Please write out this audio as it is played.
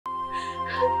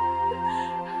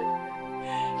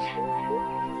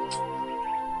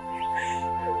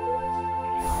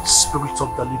Spirit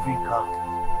of the living God.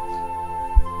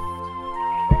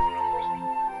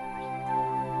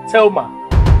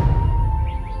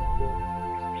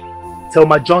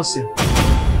 Thelma Johnson.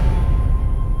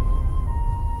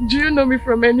 Do you know me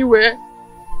from anywhere?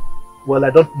 Well, I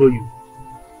don't know you.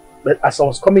 But as I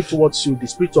was coming towards you, the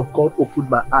Spirit of God opened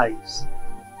my eyes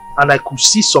and I could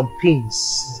see some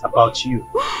things about you.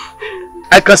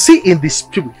 I can see in the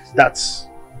Spirit that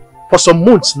for some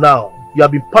months now, you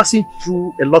have been passing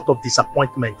through a lot of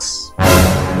disappointments.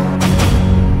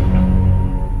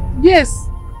 Yes.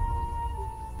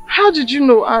 How did you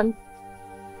know, and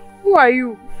who are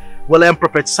you? Well, I am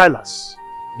Prophet Silas,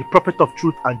 the prophet of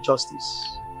truth and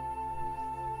justice.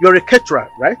 You're a caterer,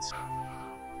 right?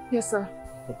 Yes, sir.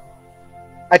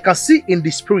 I can see in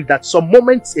the Spirit that some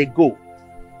moments ago,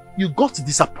 you got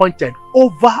disappointed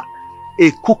over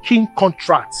a cooking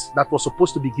contract that was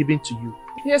supposed to be given to you.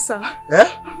 Yes, sir. Eh?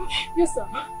 Yes, sir.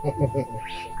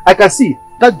 I can see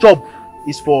that job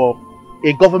is for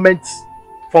a government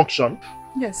function.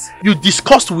 Yes. You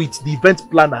discussed with the event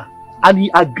planner and he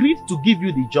agreed to give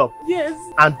you the job. Yes.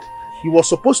 And he was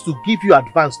supposed to give you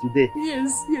advance today.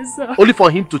 Yes, yes, sir. Only for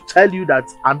him to tell you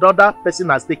that another person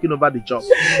has taken over the job.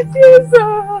 Yes,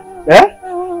 sir. Eh?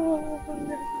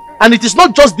 And it is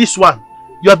not just this one.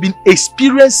 You have been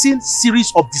experiencing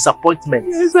series of disappointments.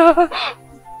 Yes, sir.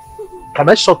 Can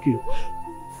I shock you?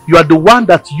 You are the one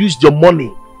that used your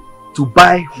money to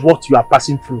buy what you are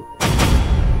passing through.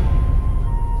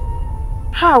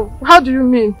 How? How do you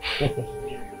mean?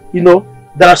 You know,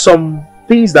 there are some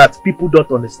things that people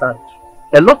don't understand.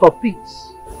 A lot of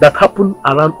things that happen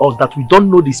around us that we don't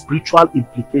know the spiritual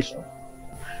implication.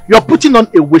 You are putting on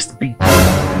a waist bead.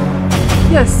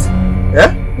 Yes.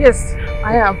 Yeah? Yes,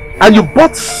 I am. And you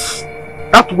bought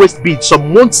that waist bead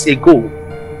some months ago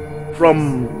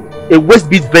from a waist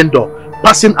bead vendor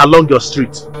passing along your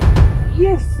street.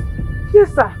 Yes.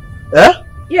 Yes, sir. Eh?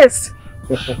 Yes.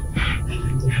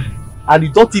 And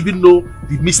you don't even know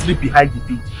the mystery behind the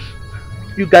bead.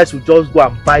 You guys will just go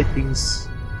and buy things,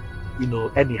 you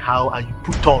know, anyhow, and you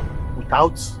put on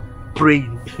without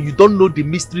praying. You don't know the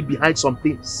mystery behind some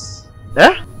things.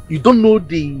 Eh? You don't know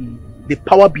the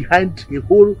power behind a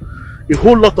whole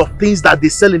lot of things that they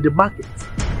sell in the market.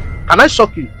 Can I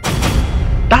shock you?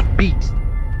 That bead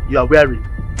you are wearing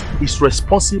is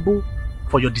responsible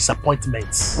for your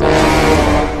disappointments.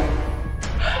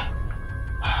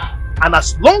 And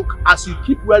as long as you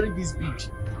keep wearing this bead,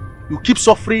 you keep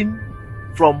suffering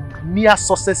from near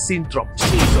success syndrome.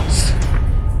 Jesus.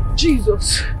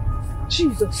 Jesus.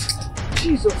 Jesus.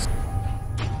 Jesus.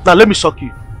 Now let me shock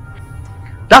you.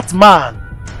 That man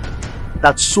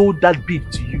that sold that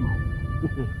bead to you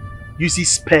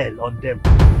uses spell on them.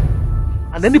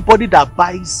 And anybody that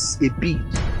buys a bead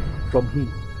from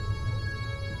him,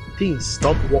 things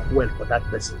don't work well for that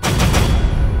person.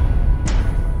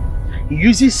 He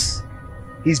uses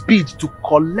his bead to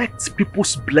collect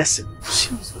people's blessing.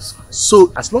 Jesus.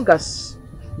 So as long as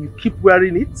you keep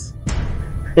wearing it,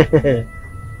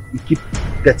 you keep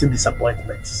getting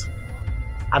disappointments.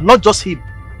 And not just him,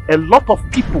 a lot of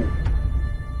people,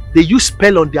 they use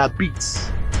spell on their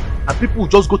beads. And people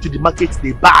just go to the market,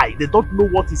 they buy. They don't know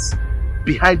what is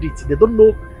behind it. They don't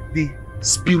know the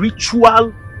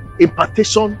spiritual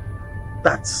impartation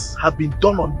that have been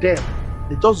done on them.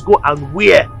 They just go and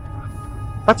wear.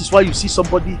 That is why you see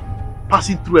somebody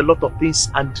passing through a lot of things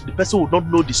and the person will not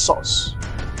know the source.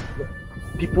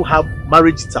 People have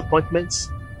marriage disappointments,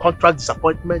 contract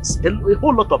disappointments, a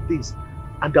whole lot of things.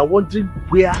 And they're wondering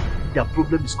where their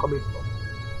problem is coming from.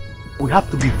 We have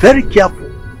to be very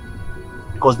careful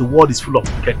because the world is full of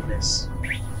wickedness.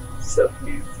 So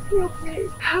please help me.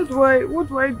 What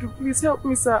do I do? Please help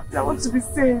me, sir. I want to be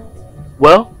saved.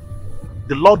 Well,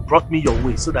 the Lord brought me your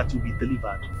way so that you'll be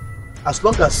delivered. As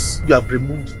long as you have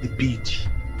removed the bead,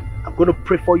 I'm going to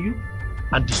pray for you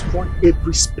and destroy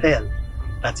every spell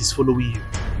that is following you.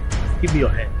 Give me your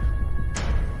hand.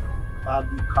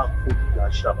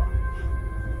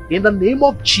 In the name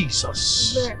of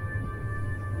Jesus, Amen.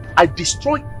 I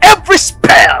destroy every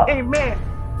spell Amen.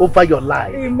 over your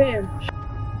life. Amen.